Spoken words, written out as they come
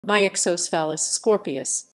Myoxocephalus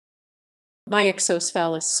scorpius.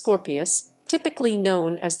 Myoxocephalus scorpius, typically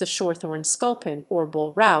known as the shorthorn sculpin or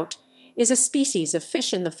bull-rout, is a species of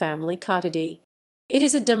fish in the family Cottidae. It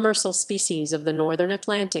is a demersal species of the northern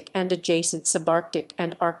Atlantic and adjacent subarctic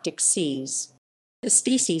and Arctic seas. The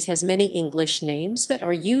species has many English names that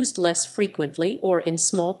are used less frequently or in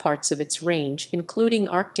small parts of its range, including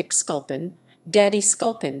Arctic sculpin, daddy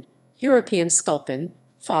sculpin, European sculpin,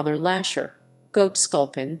 father-lasher, goat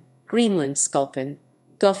sculpin, Greenland sculpin,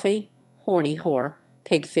 guffy, horny whore,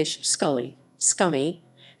 pigfish scully, scummy,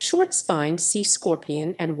 short-spined sea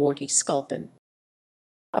scorpion, and warty sculpin.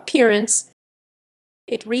 Appearance: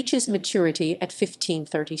 it reaches maturity at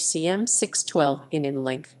 1530 cm 612 in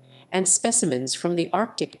length, and specimens from the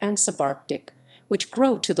Arctic and subarctic, which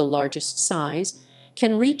grow to the largest size,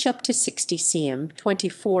 can reach up to 60 cm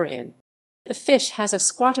 24 in. The fish has a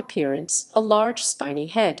squat appearance, a large spiny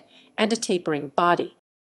head, and a tapering body.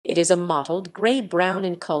 It is a mottled gray-brown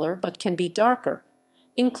in color but can be darker,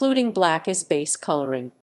 including black as base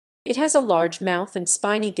coloring. It has a large mouth and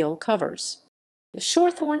spiny gill covers. The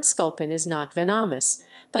shorthorn sculpin is not venomous,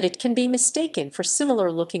 but it can be mistaken for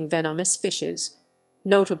similar-looking venomous fishes,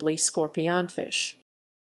 notably scorpionfish.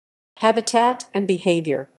 Habitat and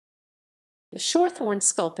behavior. The shorthorn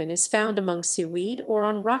sculpin is found among seaweed or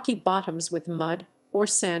on rocky bottoms with mud or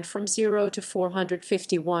sand from 0 to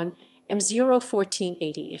 451 m0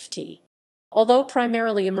 1480 ft. Although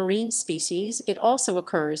primarily a marine species, it also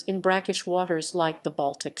occurs in brackish waters like the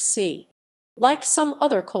Baltic Sea. Like some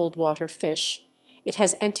other cold-water fish, it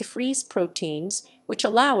has antifreeze proteins which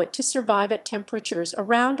allow it to survive at temperatures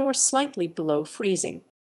around or slightly below freezing.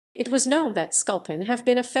 It was known that sculpin have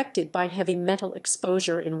been affected by heavy metal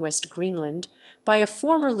exposure in West Greenland by a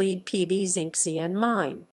former lead PB zinc CN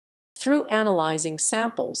mine. Through analyzing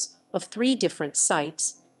samples of 3 different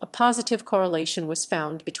sites, a positive correlation was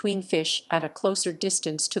found between fish at a closer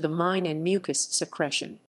distance to the mine and mucus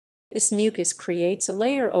secretion. This mucus creates a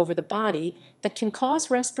layer over the body that can cause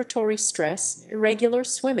respiratory stress, irregular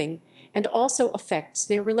swimming, and also affects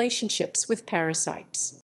their relationships with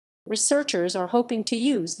parasites. Researchers are hoping to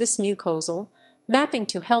use this mucosal mapping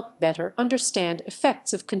to help better understand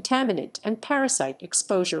effects of contaminant and parasite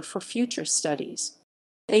exposure for future studies.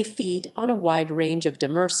 They feed on a wide range of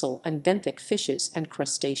demersal and benthic fishes and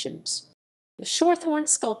crustaceans. The shorthorn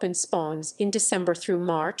sculpin spawns in December through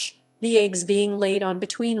March, the eggs being laid on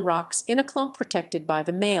between rocks in a clump protected by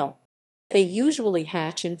the male. They usually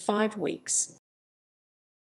hatch in 5 weeks.